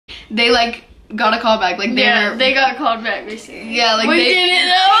they like got a call back. Like they got called back basically. Yeah, like we didn't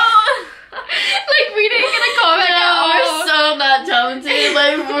know. Like we didn't get a call back at all. We're so not talented.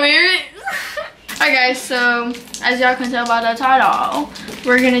 Like we're. Alright guys, so as y'all can tell by the title,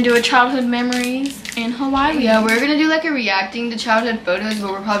 we're gonna do a childhood memories in Hawaii. Yeah, we're gonna do like a reacting to childhood photos,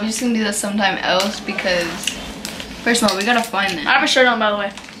 but we're probably just gonna do that sometime else because first of all, we gotta find them. I have a shirt on, by the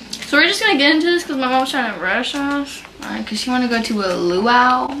way. So we're just gonna get into this because my mom's trying to rush us. Because she wanna go to a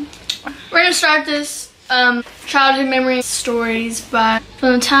luau. We're gonna start this childhood memory stories from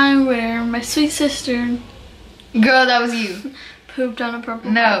the time where my sweet sister, girl, that was you, pooped on a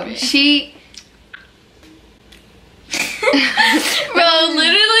purple carpet. She bro,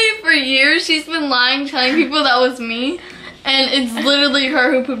 literally for years she's been lying, telling people that was me, and it's literally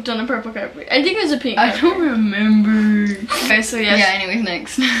her who pooped on a purple carpet. I think it was a pink carpet. I don't remember. Okay, so yeah. Yeah, anyways,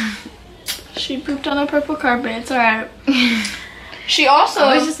 next. She pooped on a purple carpet, it's alright. She also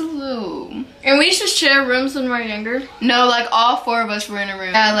was just a little. And we used to share rooms when we were younger. No, like all 4 of us were in a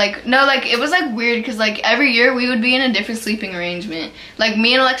room. Yeah, like no, like it was like weird because like every year we would be in a different sleeping arrangement. Like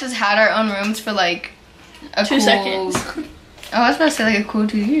me and Alexis had our own rooms for like a 2 seconds. Oh, I was about to say like a cool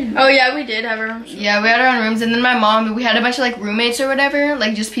 2 years. Oh yeah, we did have our rooms. Yeah, we had our own rooms, and then my mom, we had a bunch of like roommates or whatever,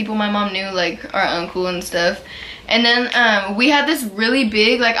 like just people my mom knew, like our uncle and stuff. And then we had this really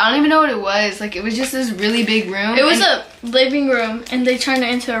big, like I don't even know what it was. Like it was just this really big room. It was a living room, and they turned it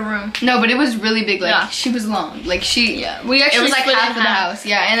into a room. No, but it was really big. Like she was long. Like we actually it was like split half of the house.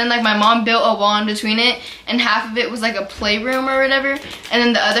 Yeah, and then like my mom built a wall in between it, and half of it was like a playroom or whatever, and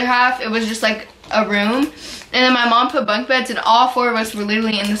then the other half it was just like a room. And then my mom put bunk beds, and all 4 of us were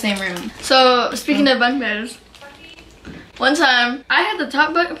literally in the same room. So speaking of bunk beds, one time I had the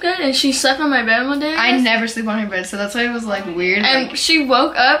top bunk bed and she slept on my bed one day. I never sleep on her bed, so that's why it was like weird. And like, she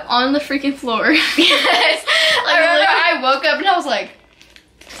woke up on the freaking floor. Yes. Like, I woke up and I was like,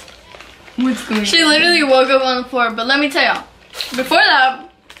 what's going on? She literally woke up on the floor. But let me tell y'all, before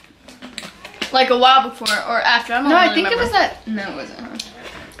that, like a while before or after, I don't know. No, I think it was that. No, it wasn't. Huh?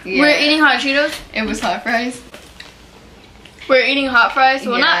 Yeah. We're eating hot Cheetos. It was hot fries. We're eating hot fries.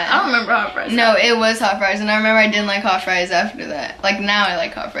 Well, yeah. I don't remember hot fries. No, it was hot fries, and I remember I didn't like hot fries after that. Like now I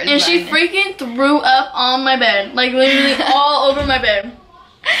like hot fries. And she freaking threw up on my bed, like literally all over my bed.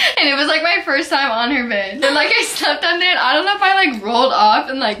 And it was like my first time on her bed. And like I slept on there, and I don't know if I like rolled off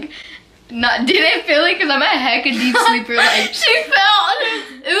and like didn't feel it because I'm a hecka deep sleeper. Like she fell on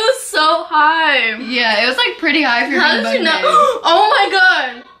it. It was so high. Yeah, it was like pretty high for How did you know? Oh my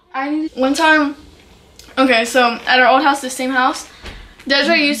god. One time, okay, so at our old house, the same house,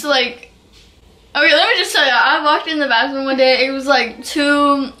 Desiree used to like, okay, let me just tell you, I walked in the bathroom one day, it was like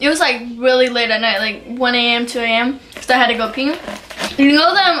really late at night, like 1 a.m., 2 a.m., because I had to go pee. You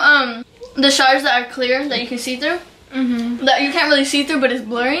know them, the showers that are clear, that you can see through? Mm-hmm. That you can't really see through, but it's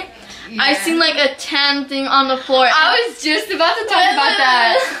blurry? Yeah. I seen like a tan thing on the floor. I was just about to talk about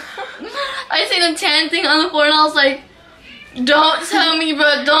that. I seen a tan thing on the floor, and I was like, don't tell me,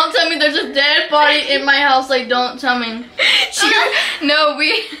 bro. Don't tell me there's a dead body in my house. Like, don't tell me. No,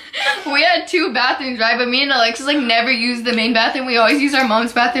 we had 2 bathrooms, right? But me and Alexis like never used the main bathroom. We always use our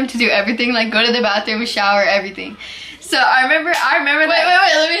mom's bathroom to do everything. Like go to the bathroom, shower, everything. So I remember.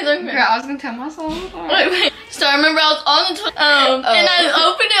 Wait, let me. Girl, I was gonna tell myself. Wait. So I remember I was on the toilet, and I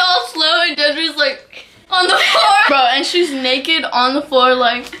opened it all slow, and Desiree's like on the floor, bro, and she's naked on the floor,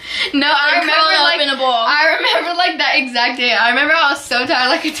 like. No, I remember like in a ball. I remember like that exact day. I remember I was so tired,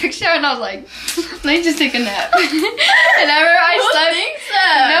 like I took a shower and I was like, let me just take a nap. And I remember I slept. Who thinks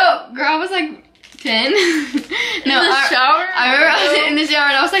that? No, girl, I was like 10. No, in the shower? I remember I was in the shower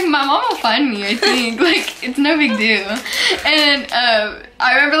and I was like, my mom will find me, I think. Like, it's no big deal. And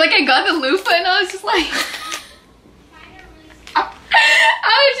I remember like I got the loofah and I was just like,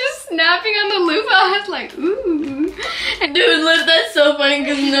 I was just snapping on the loofah. I was like, ooh. And dude, look, that's so funny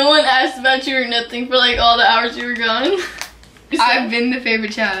because no one asked about you or nothing for like all the hours you were gone. I've been the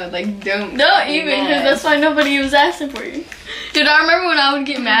favorite child. Like, don't even, because that's why nobody was asking for you. Dude, I remember when I would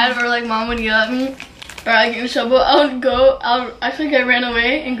get mad or like mom would yell at me or I get in trouble, I think I ran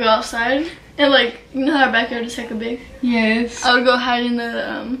away and go outside. And like, you know how our backyard is hecka big? Yes. I would go hide in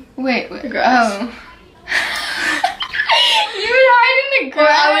the wait, grass. Oh. You would hide in the grass?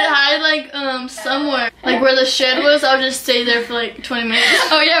 Or I would hide like somewhere. Like where the shed was, I would just stay there for like 20 minutes.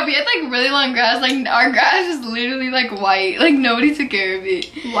 Oh yeah, we had like really long grass. Like our grass is literally like white. Like nobody took care of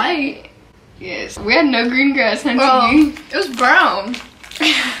it. White? Yes. We had no green grass, honey. Well, it was brown.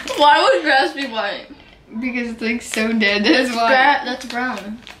 Why would grass be white? Because it's like so dead. That's why. That's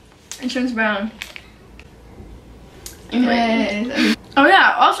brown. It turns brown. Yes. Oh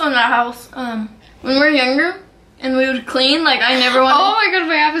yeah, also in that house, when we were younger and we would clean, like I never wanted. Oh my god,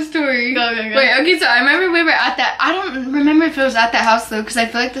 I have a story. okay. Wait, okay, so I remember we were at that. I don't remember if it was at that house though, because I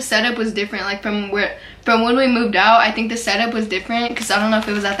feel like the setup was different. Like from when we moved out, I think the setup was different, because I don't know if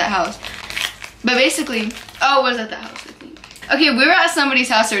it was at that house. But basically, oh, it was at that house, I think. Okay, we were at somebody's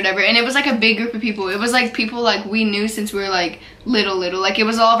house or whatever, and it was like a big group of people. It was like people like we knew since we were like little. Like it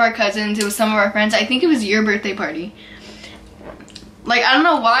was all of our cousins. It was some of our friends. I think it was your birthday party. Like, I don't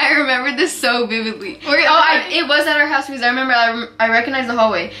know why I remember this so vividly. It was at our house, because I remember I recognized the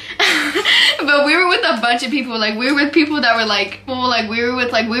hallway. But we were with a bunch of people. Like, we were with people that were like, we were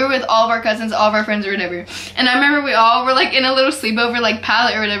with all of our cousins, all of our friends or whatever. And I remember we all were like in a little sleepover like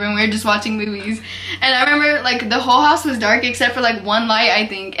pallet or whatever, and we were just watching movies. And I remember like the whole house was dark except for like one light, I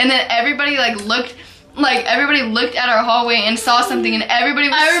think. And then everybody looked at our hallway and saw something, and everybody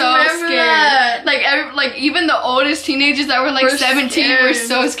was so scared. That. Like even the oldest teenagers that were like 17 were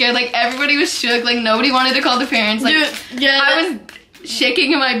so scared. Like everybody was shook. Like nobody wanted to call the parents. Like, dude, yeah, I was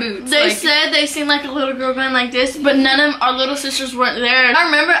shaking in my boots. They said they seen like a little girl going like this, but none of our little sisters weren't there. I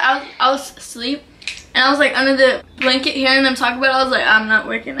remember I was asleep, and I was like under the blanket hearing them talk about it. I was like, I'm not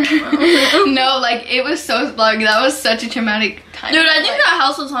waking up. No, like it was so like that was such a traumatic time. Dude, I think that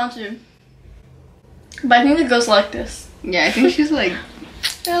house was haunted. But I think the ghost like this. Yeah, I think she's like,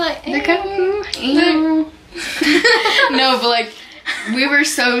 they're kind of no, but like we were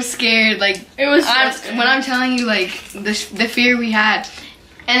so scared. Like it was when I'm telling you like the fear we had,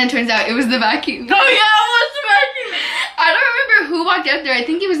 and it turns out it was the vacuum. Oh yeah, it was the vacuum. I don't remember who walked up there. I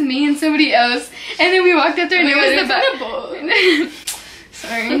think it was me and somebody else, and then we walked up there and it was the vacuum.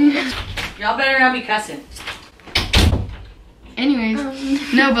 Sorry. Y'all better not be cussing.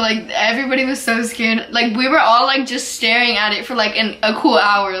 Anyways, no, but like everybody was so scared. Like we were all like just staring at it for like a cool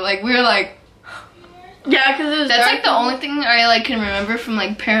hour. Like we were like, yeah, because it was. That's like the only thing I like can remember from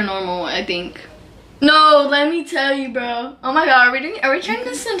like paranormal, I think. No, let me tell you, bro. Oh my god, are we turning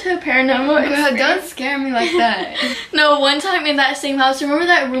this into a paranormal experience? Don't scare me like that. No, one time in that same house, remember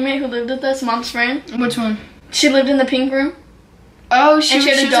that roommate who lived with us, mom's friend? Which one? She lived in the pink room. Oh, she was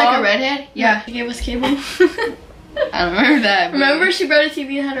dog. like a redhead? Yeah. She gave us cable. I don't remember that. Remember she brought a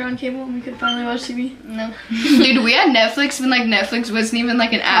TV and had her own cable and we could finally watch TV? No. Dude, we had Netflix when like Netflix wasn't even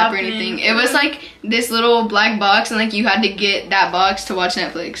like an app or anything. It was like this little black box, and like you had to get that box to watch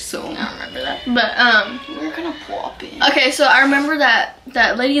Netflix. So I don't remember that. But we were gonna plop in. Okay, so I remember that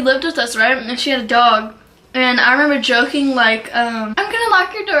lady lived with us, right? And she had a dog. And I remember joking like, I'm gonna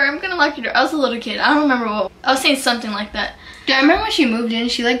lock your door, I'm gonna lock your door. I was a little kid. I don't remember what. I was saying something like that. Yeah, I remember when she moved in,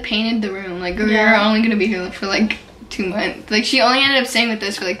 she like painted the room. Like we were only gonna be here for like 2 months. Like she only ended up staying with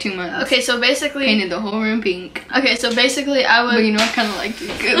us for like 2 months. Okay, so basically painted the whole room pink. Okay, so basically I was. But you know, I kind of liked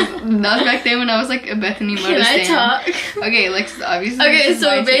it, because that was back then when I was like a Bethany Mother Can I talk? Okay, like obviously. Okay,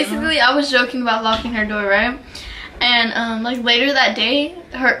 so basically I was joking about locking her door, right? And like later that day,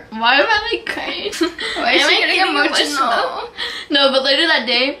 why am I like crying? Why is she getting emotional? No, but later that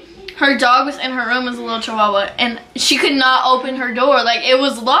day, her dog was in her room as a little chihuahua, and she could not open her door. Like it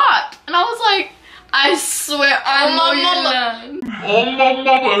was locked, and I was like, I swear,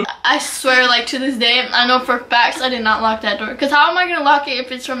 I swear, like to this day, I know for facts I did not lock that door. Cause how am I gonna lock it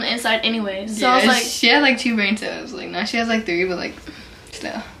if it's from the inside anyway? So yeah, I was like, she had like 2 brain cells. Like now she has like 3, but like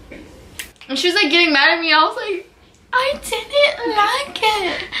still. And she was like getting mad at me. I was like, I didn't like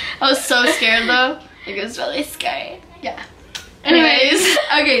it. I was so scared though. Like, it was really scary. Yeah. Anyways.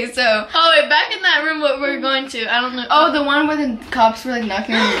 Okay, so. Oh wait, back in that room what we're going to. I don't know. Oh, the one where the cops were like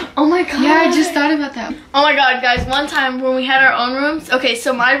knocking on. Oh my god. Yeah, I just thought about that. Oh my god, guys. One time when we had our own rooms. Okay,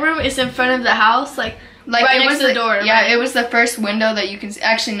 so my room is in front of the house. Like right next to the door. Yeah, it was the first window that you can see.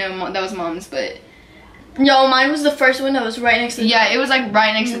 Actually, no, that was mom's, but. No, mine was the first window. It was right next to the door. Yeah, it was like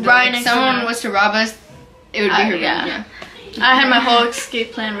right next to the door. Right like, next to the door. someone was to rob us, it would be her room. Yeah. I had my whole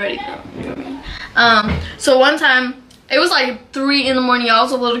escape plan ready. So one time, it was like 3 in the morning. I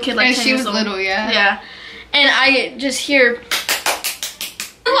was a little kid, like and 10 she years was old. little, yeah. Yeah, and I just hear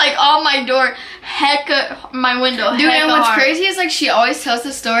like on my door, my window. Dude, and what's crazy is like she always tells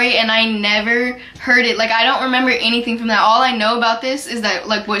the story, and I never heard it. Like I don't remember anything from that. All I know about this is that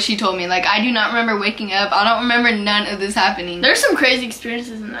like what she told me. Like I do not remember waking up. I don't remember none of this happening. There's some crazy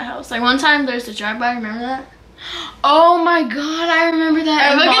experiences in that house. Like one time there's a drive-by. Remember that? Oh my god, I remember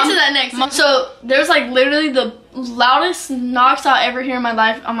that. Alright, we'll get to that next. So there's like literally the loudest knocks I'll ever hear in my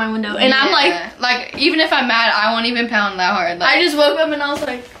life on my window, and I'm like even if I'm mad, I won't even pound that hard. Like, I just woke up and I was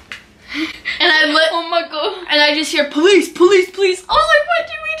like, and I oh my god, and I just hear police, police, police. I was like, what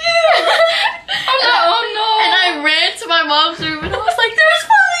did we do? Oh no! And I ran to my mom's room and I was like, there's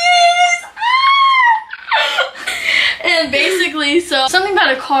police! Ah! And basically, so something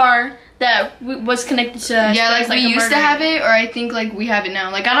about a car that was connected to us. Yeah, like we a used to murder. have it, or I think like we have it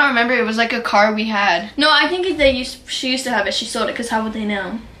now. Like I don't remember. It was like a car we had. No, I think she used to have it. She sold it because how would they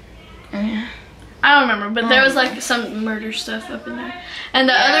know? Yeah. I don't remember, but there was like some murder stuff up in there. And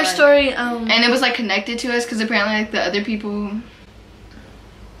the other like- story, And it was like connected to us because apparently like the other people.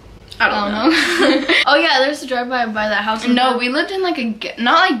 I don't know. Oh yeah, there's a drive-by by that house. No, we lived in like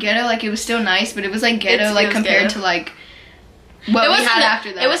not like ghetto. Like it was still nice, but it was like ghetto. It like was compared ghetto. to like what we had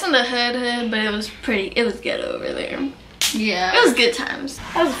after that. It wasn't the hood, but it was pretty. It was ghetto over there. Yeah. It was good times.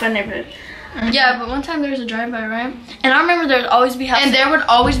 That was a fun neighborhood. Yeah, but one time there was a drive-by, right? And I remember there'd always be houses. And there would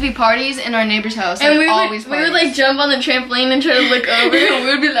always be parties in our neighbor's house. And Like, we would like jump on the trampoline and try to look over, and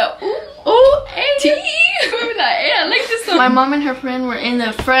we would be like, ooh, hey. We would be like, hey, I like this one. My mom and her friend were in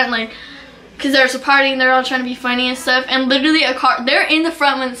the front, like, because there was a party and they're all trying to be funny and stuff. And literally they're in the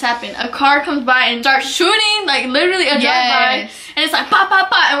front when this happened. A car comes by and starts shooting, like literally a drive-by. And it's like, pop, pop,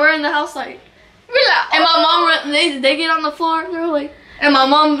 pop. And we're in the house like, and my mom, they get on the floor. They're like, and my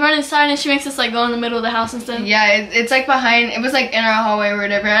mom run inside and she makes us like go in the middle of the house and stuff. Yeah, it's like behind. It was like in our hallway or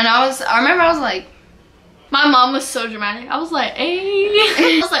whatever. And I remember I was like, my mom was so dramatic. I was like, hey.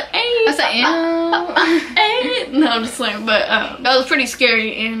 I was like, hey. I was like, hey. No, I'm just playing. But that was pretty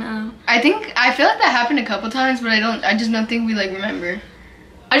scary. And I feel like that happened a couple times, but I just don't think we like remember.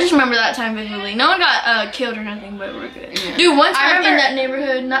 I just remember that time vividly. No one got killed or nothing, but we're good. Yeah. Dude, one time remember in that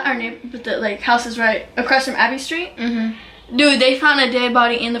neighborhood, not our neighborhood, but the like houses right across from Abbey Street. Mm-hmm. Dude, they found a dead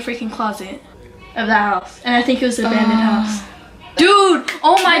body in the freaking closet of that house, and I think it was an abandoned house. Dude,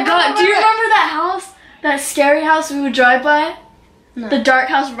 oh my god, do you remember that house? That scary house we would drive by? No. The dark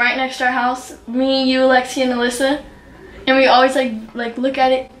house right next to our house. Me, you, Lexi, and Alyssa, and we always like look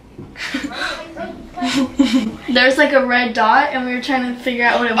at it. There's like a red dot and we were trying to figure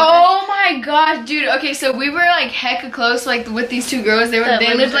out what it was. Oh my gosh, dude. Okay, so we were like hecka close like with these two girls. They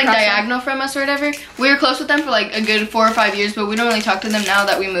lived like diagonal from us or whatever. We were close with them for like a good 4 or 5 years, but we don't really talk to them now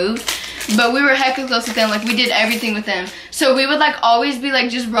that we moved. But we were hecka close with them. Like we did everything with them. So we would like always be like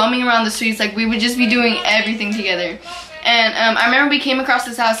just roaming around the streets. Like we would just be doing everything together. And I remember we came across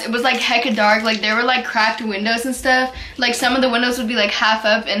this house. It was like hecka dark. Like there were like cracked windows and stuff. Like some of the windows would be like half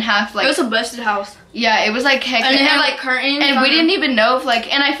up and half like. It was a busted house. Yeah, it was like hecka. And it had like curtains. And we didn't even know if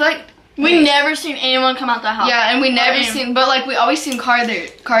like. And I feel like we never seen anyone come out the house. Yeah, and we never seen. But like we always seen cars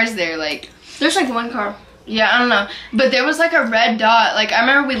there. Like there's like one car. Yeah, I don't know. But there was like a red dot. Like I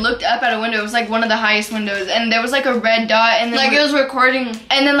remember we looked up at a window. It was like one of the highest windows, and there was like a red dot, and then like it was recording.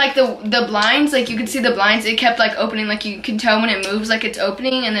 And then like the blinds, like you could see the blinds. It kept like opening. Like you can tell when it moves, like it's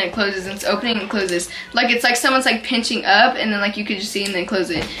opening and then it closes, and it's opening and closes. Like it's like someone's like pinching up, and then like you could just see and then close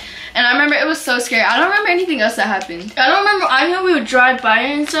it. And I remember it was so scary. I don't remember anything else that happened. I don't remember. I know we would drive by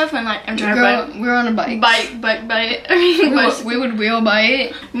it and stuff, and like we were on a bike. Bike by it. I mean, we would wheel by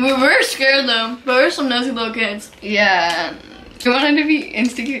it. We were scared though, but we were some nosy little kids. Yeah. We wanted to be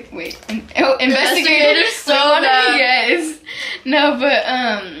investigators so bad. Yes. No, but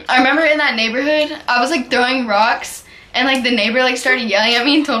I remember in that neighborhood, I was like throwing rocks, and like the neighbor like started yelling at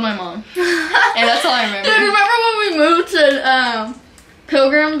me and told my mom. And that's all I remember. Dude, remember when we moved to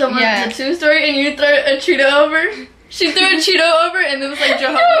Pilgrim, the 2-story, and you threw a Cheeto over? She threw a Cheeto over, and it was like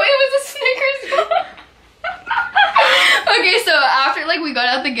Jehovah. No, it was a Snickers bar. Okay, so after like we got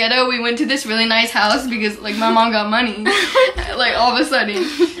out the ghetto, we went to this really nice house because like my mom got money, like all of a sudden.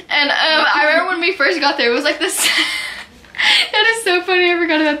 And I remember when we first got there, it was like this. That is so funny, I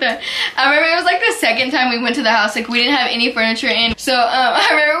forgot about that. I remember it was like the second time we went to the house, like we didn't have any furniture in. So I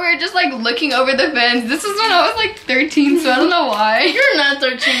remember we were just like looking over the fence. This was when I was like 13, so I don't know why. You're not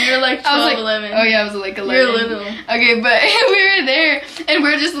 13, you're like 12, I was like, 11. Oh yeah, I was like 11. You're little. Okay, but we were there and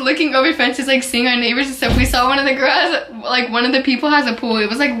we were just looking over fences, like seeing our neighbors and stuff. We saw one of the girls, like one of the people has a pool. It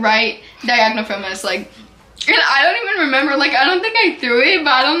was like right diagonal from us, like. And I don't even remember, like I don't think I threw it,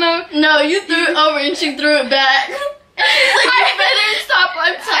 but I don't know. No, you threw it over and she threw it back. Like, you better stop,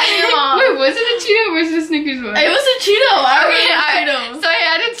 I'm telling your mom. Wait, was it a Cheeto or was it a Snickers bar? It was a Cheeto. I remember Cheeto. So I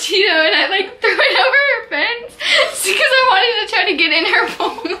had a Cheeto and I like threw it over her fence because I wanted to try to get in her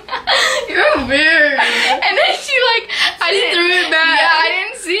pool. You're weird. And then she like, threw it back. Yeah, I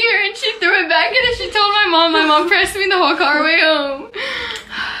didn't see her and she threw it back and then she told my mom. My mom pressed me the whole car way home.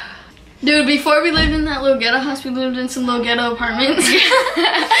 Dude, before we lived in that little ghetto house, we lived in some little ghetto apartments.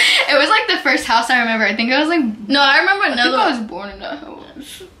 It was like the first house I remember. I think I was like... No, I remember another I was born in that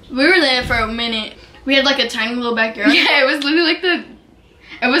house. We were there for a minute. We had like a tiny little backyard. Yeah, it was literally like it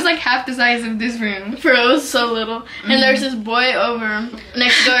was like half the size of this room. For it was so little. And there's this boy over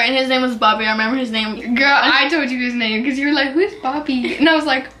next door, and his name was Bobby. I remember his name. Girl, I told you his name because you were like, who's Bobby? And I was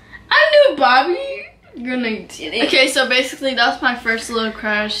like, I knew Bobby. Good night. Okay, so basically that's my first little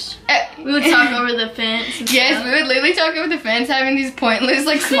crush. We would talk over the fence. Yes, we would literally talk over the fence, having these pointless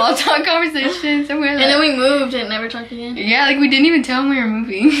like small talk conversations, and we're like, and then we moved and never talked again. Yeah, like we didn't even tell him we were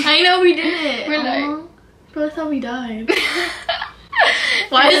moving. I know we did. We're like, bro, I thought we died.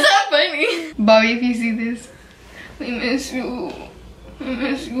 Why is that funny? Bobby, if you see this, we miss you. We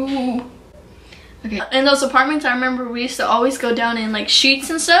miss you. Okay. In those apartments, I remember we used to always go down in like sheets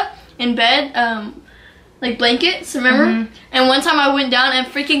and stuff in bed, like blankets, remember? And one time I went down and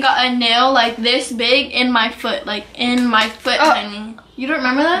freaking got a nail like this big in my foot, tiny. You don't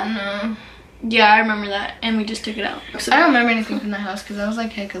remember that? No. Yeah, I remember that, and we just took it out. So I don't remember anything from the house because I was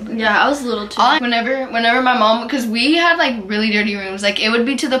like hecka little. Yeah, I was little too. Whenever my mom, because we had like really dirty rooms, like it would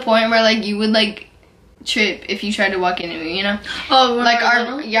be to the point where like you would like trip if you tried to walk into it, you know? Oh, like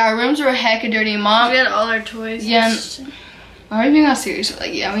our rooms were hecka dirty. Mom, we had all our toys. Yeah. Are we being all serious?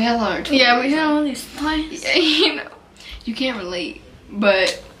 Like, yeah, we had a lot of toys. Yeah, we had all these toys. Yeah, you know, you can't relate.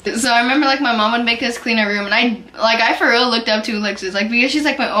 But so I remember like my mom would make us clean our room, and I for real looked up to Alexis, like because she's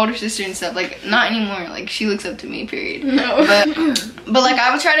like my older sister and stuff. Like not anymore. Like she looks up to me. Period. No. But like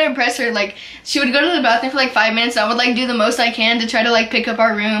I would try to impress her. Like she would go to the bathroom for like 5 minutes. I would like do the most I can to try to like pick up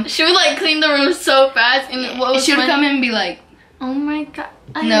our room. She would like clean the room so fast, and what was she would come in and be like, "Oh my god,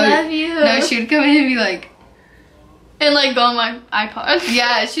 I love you." No, she would come in and be like. And like go on my iPod.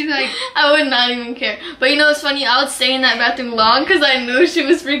 Yeah, she'd like. I would not even care. But you know what's funny? I would stay in that bathroom long because I knew she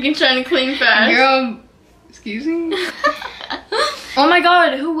was freaking trying to clean fast. Girl, excuse me? Oh my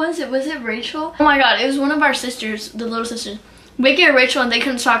god, who was it? Was it Rachel? Oh my god, it was one of our sisters, the little sisters. Vicky and Rachel, and they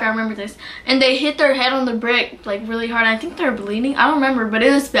couldn't talk, I remember this. And they hit their head on the brick like really hard. I think they were bleeding. I don't remember, but it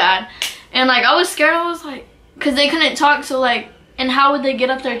was bad. And like I was scared. I was like, because they couldn't talk, so like, and how would they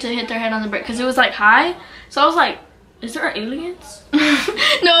get up there to hit their head on the brick? Because it was like high. So I was like, is there aliens?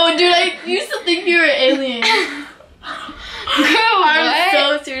 No, dude, I used to think you were aliens. I'm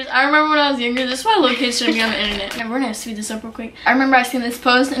so serious. I remember when I was younger, this is why little kids shouldn't be on the internet. And we're gonna speed this up real quick. I remember I seen this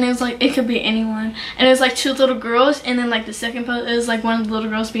post and it was like, it could be anyone. And it was like 2 little girls, and then like the second post, it was like one of the little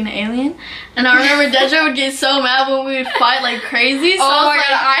girls being an alien. And I remember Deja would get so mad when we would fight like crazy. So oh my god,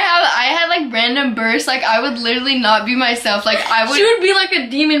 I had like random bursts. Like I would literally not be myself. Like I would. She would be like a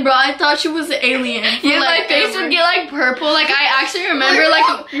demon, bro. I thought she was an alien. Yeah, like, my face would get like purple. Like I actually remember like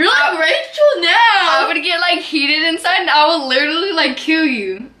you're like Rachel now. I would get like heated inside, and I would literally like kill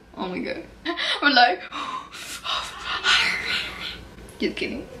you. Oh my god. I'm like just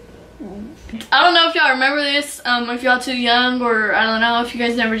kidding. I don't know if y'all remember this, if y'all too young, or I don't know if you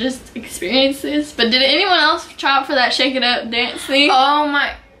guys never just experienced this, but did anyone else try out for that Shake It Up dance thing? Oh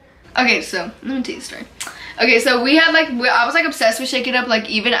my. Okay, so let me tell you the story. Okay, so we had like, I was like obsessed with Shake It Up, like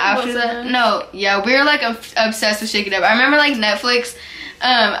even after that. No, yeah, we were like obsessed with Shake It Up. I remember like Netflix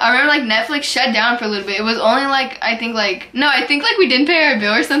shut down for a little bit. It was only like, I think like we didn't pay our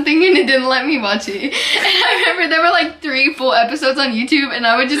bill or something, and it didn't let me watch it. And I remember there were like 3 full episodes on YouTube, and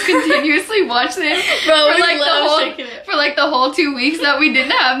I would just continuously watch them for like the whole 2 weeks that we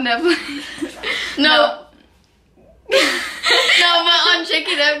didn't have Netflix. No. No, but on Shake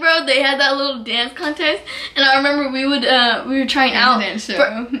It Up, bro, they had that little dance contest, and I remember we were trying out. Dance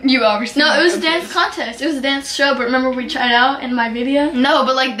show. You obviously. No, it was a dance contest. It was a dance show, but remember we tried out in my video? No,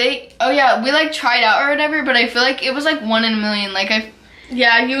 but like oh yeah, we like tried out or whatever, but I feel like it was like 1 in a million. Like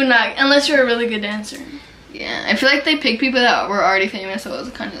yeah, you would not, unless you're a really good dancer. Yeah, I feel like they picked people that were already famous, so it was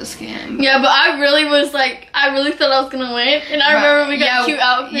kind of a scam. Yeah, but I really thought I was gonna win, and I remember we got cute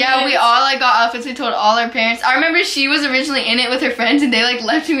outfits. Yeah, we all like got outfits. We told all our parents. I remember she was originally in it with her friends, and they like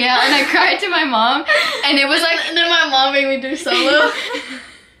left me out, and I cried to my mom, and it was like, and then my mom made me do solo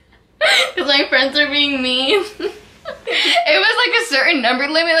because my friends are being mean. It was like a certain number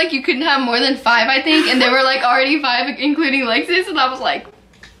limit, like you couldn't have more than 5, I think, and there were like already 5, including Lexus, and I was like.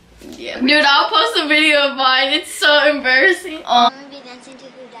 Yeah. Dude, I'll post a video of mine. It's so embarrassing.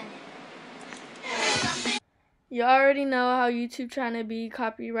 You already know how YouTube trying to be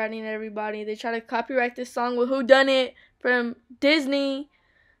copywriting everybody. They try to copyright this song with Who Done It from Disney.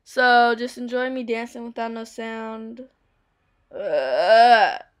 So just enjoy me dancing without no sound. Who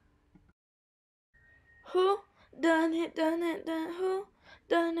done it, done it, done who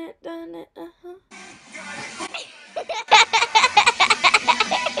done it, done it,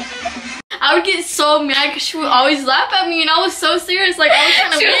 I would get so mad because she would always laugh at me, and I was so serious, like I was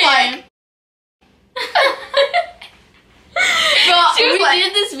trying to win. We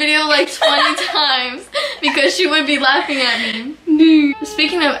did this video like 20 times because she would be laughing at me.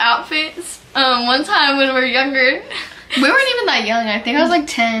 Speaking of outfits, one time when we were younger, we weren't even that young. I think I was like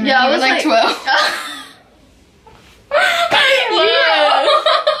 10. Yeah, I was like 12.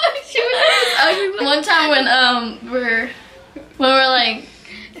 She was ugly. one time when we're like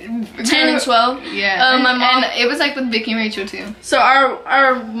 10 and 12. Yeah. My mom. And it was like with Vicky and Rachel too. So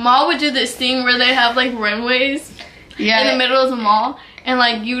our mall would do this thing where they have like runways in the middle of the mall, and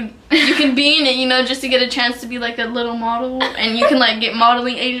like you can be in it, you know, just to get a chance to be like a little model, and you can like get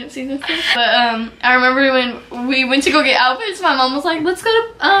modeling agencies and stuff. But I remember when we went to go get outfits, my mom was like, "Let's go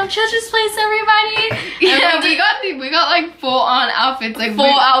to Children's Place, everybody." Yeah, we got like full on outfits, like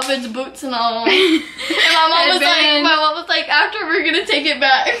full outfits, boots and all. And my mom was like, after we're gonna take it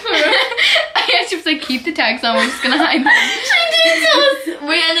back. Yeah, she was like, keep the tags on, we're just gonna hide them. She did tell us.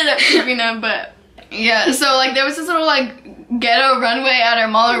 We ended up keeping them, but yeah. So like there was this little like ghetto runway at our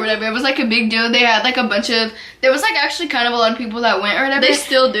mall or whatever. It was like a big deal. They had like a bunch of, there was like actually kind of a lot of people that went or whatever. They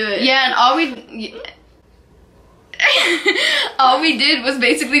still do it. Yeah, and all we did was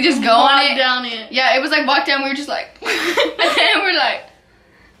basically just go on it. Down it. Yeah, it was like walk down. We were just like, and we're like,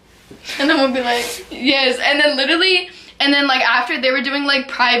 and then we'll be like, yes. And then literally, and then like after they were doing like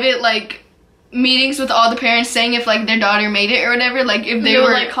private like meetings with all the parents saying if like their daughter made it or whatever, like if they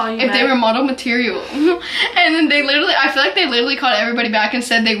were like, they were model material. And then they literally, I feel like they literally called everybody back and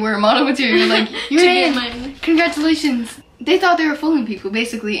said they were model material. Like, you're in. Congratulations. They thought they were fooling people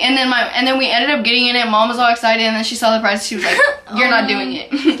basically. And then we ended up getting in it. Mom was all excited, and then she saw the price. She was like, "You're not doing it."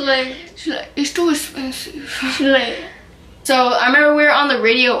 She's like, "It's too expensive." She's like. So I remember we were on the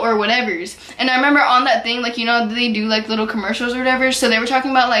radio or whatever's, and I remember on that thing, like, you know, they do like little commercials or whatever, so they were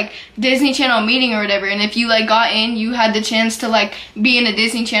talking about like Disney Channel meeting or whatever, and if you like got in, you had the chance to like be in a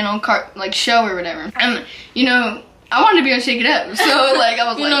Disney Channel like show or whatever. And you know, I wanted to be on Shake It Up, so like I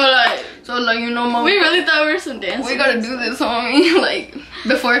was like, you know, Mom, we really thought we were some dancers. We gotta do this, homie. Like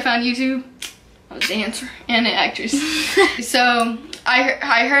before I found YouTube, I was a dancer and an actress. So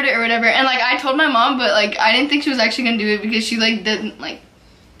I heard it or whatever, and like I told my mom, but like I didn't think she was actually gonna do it because she like didn't like.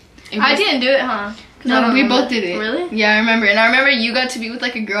 I didn't do it, huh? No, we both did it. Really? Yeah, I remember. And I remember you got to be with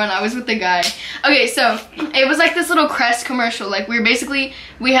like a girl and I was with the guy. Okay, so it was like this little Crest commercial. Like we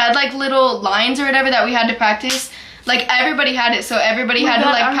had like little lines or whatever that we had to practice. Like everybody had it, so everybody had to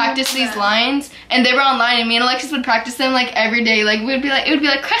like practice these lines, and they were online, and me and Alexis would practice them like every day. Like it would be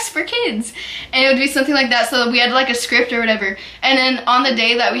like Crest for kids, and it would be something like that. So we had like a script or whatever, and then on the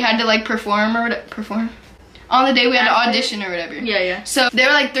day that we had to like perform, on the day we had to audition or whatever. Yeah. So there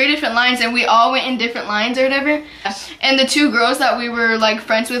were like 3 different lines, and we all went in different lines or whatever. And the 2 girls that we were like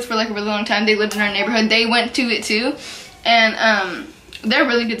friends with for like a really long time, they lived in our neighborhood. They went to it too, and they're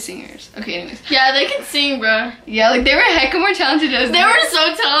really good singers. Okay, anyways. Yeah, they can sing, bro. Yeah, like they were hecka more talented than us. They were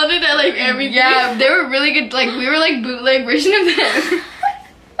so talented at like everything. Yeah, they were really good. Like we were like bootleg version of them.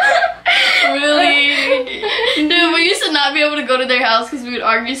 Really? Dude, we used to not be able to go to their house because we would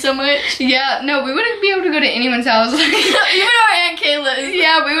argue so much. Yeah, no, we wouldn't be able to go to anyone's house. Like, even our Aunt Kayla's.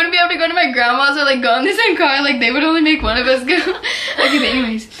 Yeah, we wouldn't be able to go to my grandma's or like go in the same car. Like they would only make one of us go. Okay, but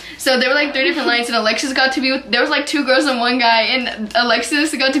anyways. So there were like 3 different lines, and Alexis got to be with, there was like 2 girls and 1 guy, and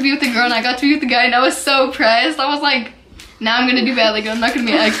Alexis got to be with the girl and I got to be with the guy, and I was so pressed. I was like, now I'm gonna do bad. Like I'm not gonna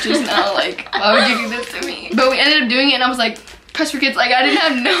be extras now. Like why would you do this to me? But we ended up doing it, and I was like, Crest for kids. Like I didn't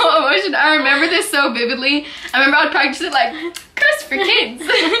have no emotion. I remember this so vividly. I remember I would practice it like Crest for kids,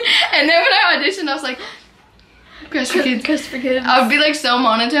 and then when I auditioned, I was like, Crest for kids. Crest for kids. I would be like so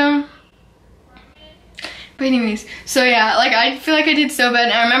monotone. But anyways, so yeah, like I feel like I did so bad.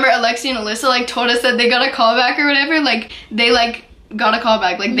 And I remember Alexi and Alyssa like told us that they got a call back or whatever. Like they like got a call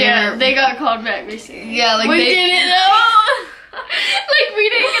back. Like they got called back basically. Yeah, like we didn't know. Like we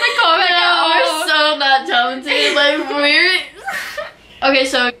didn't get a call back at all. We're so not talented. Like we're okay.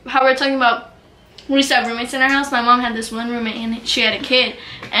 So how we're talking about. We used to have roommates in our house. My mom had this one roommate and she had a kid,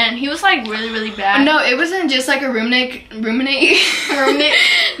 and he was like really bad. No, it wasn't just like a roommate. No,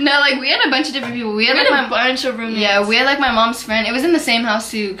 like we had a bunch of different people. We had like a bunch of roommates. Yeah, we had like my mom's friend. It was in the same house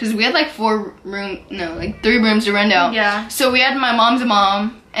too, because we had like 3 rooms to rent out. Yeah. So we had my mom's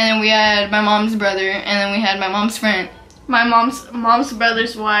mom, and then we had my mom's brother, and then we had my mom's friend. My mom's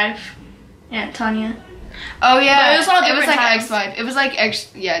brother's wife, Aunt Tanya. Oh yeah, but it was all different. It was like types. ex-wife. It was like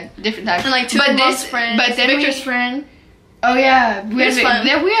different types. And like 2 of Mom's friends. But then Victor's friend. Oh yeah,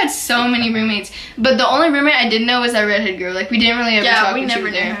 we had so many roommates. But the only roommate I didn't know was that redhead girl. Like we didn't really ever talk when she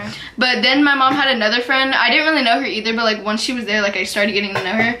was there. Her. But then my mom had another friend. I didn't really know her either. But like once she was there, like I started getting to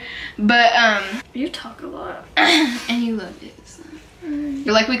know her. But you talk a lot, and you loved it. So.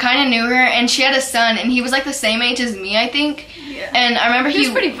 Like we kind of knew her, and she had a son, and he was like the same age as me, I think. Yeah. And I remember he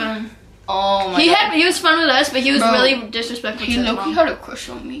was pretty fun. Oh my god. He was fun with us, but he was really disrespectful to his mom. He had a crush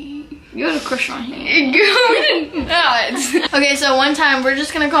on me. You had a crush on him. We did not. Okay, so one time, we're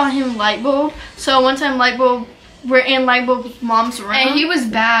just gonna call him Lightbulb. So one time we're in Lightbulb's mom's room. And he was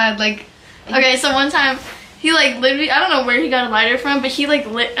bad, like... Okay, so one time he like literally, I don't know where he got a lighter from, but he like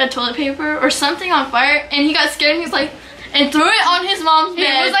lit a toilet paper or something on fire, and he got scared. And he's like, and threw it on his mom's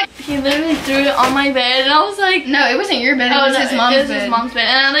bed. It was like he literally threw it on my bed, and I was like, no, it wasn't your bed. It was his mom's bed. It was his mom's bed,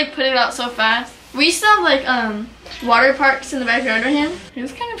 and I like put it out so fast. We used to have like water parks in the backyard with him. It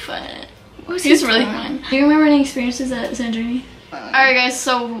was kind of fun. It was really fun. Do you remember any experiences at Sandrini? Alright guys,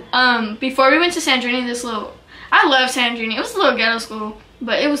 so before we went to Sandrini, I love Sandrini. It was a little ghetto school,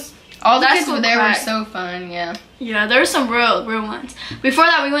 but it was all the kids there were so fun. Yeah. Yeah, there were some real ones. Before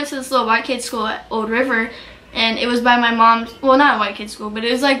that, we went to this little white kid school at Old River, and it was by my mom's. Well, not a white kid school, but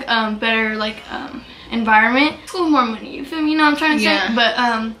it was like better like environment. School more money. You feel me? You know what I'm trying to say?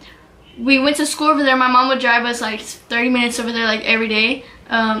 But we went to school over there. My mom would drive us like 30 minutes over there like every day,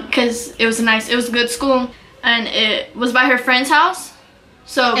 because it was a good school, and it was by her friend's house.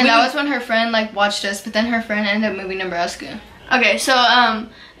 So that was when her friend like watched us, but then her friend ended up moving to Nebraska. Okay, so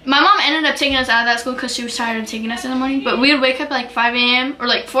my mom ended up taking us out of that school because she was tired of taking us in the morning. But we would wake up at like 5 a.m. or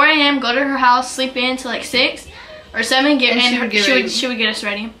like 4 a.m., go to her house, sleep in till like 6 or 7, she would get us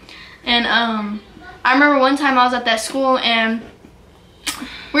ready. And I remember one time I was at that school, and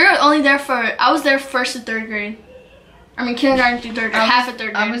we were only there I was there 1st to 3rd grade. I mean kindergarten through 3rd grade, half of 3rd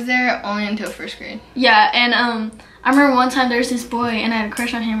grade. I was there only until 1st grade. Yeah, and I remember one time there was this boy, and I had a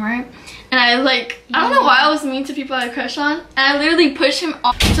crush on him, right? And I don't know why I was mean to people I had a crush on. And I literally pushed him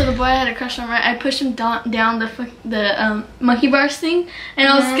off to the boy I had a crush on, right? I pushed him down the monkey bars thing. And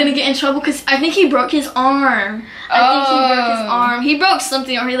I was gonna get in trouble because I think he broke his arm. I think he broke his arm. He broke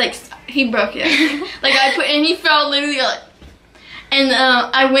something, or he broke it. And he fell literally like. And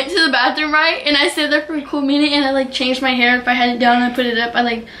I went to the bathroom, right? And I stayed there for a cool minute, and I like changed my hair. If I had it down and I put it up, I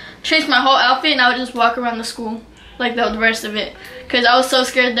like changed my whole outfit, and I would just walk around the school like the rest of it. Because I was so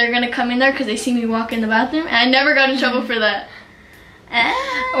scared they're going to come in there because they see me walk in the bathroom. And I never got in trouble for that.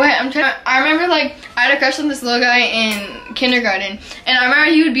 Wait, I remember like I had a crush on this little guy in kindergarten. And I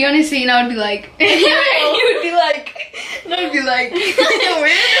remember he would be on his seat and I would be like, and he would be like, and I would be like,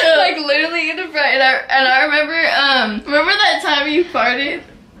 like literally in the front. And I remember, remember that time you farted?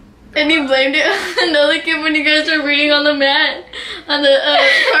 And you blamed it on another kid when you guys were reading on the mat, on the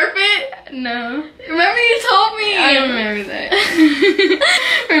carpet? No. Remember you told me? I don't remember that.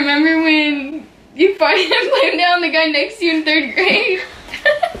 Remember when you farted and blamed it on the guy next to you in 3rd grade?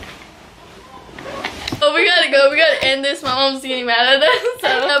 Oh, we gotta go. We gotta end this. My mom's getting mad at us.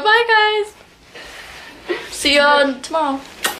 So, bye guys. See y'all tomorrow.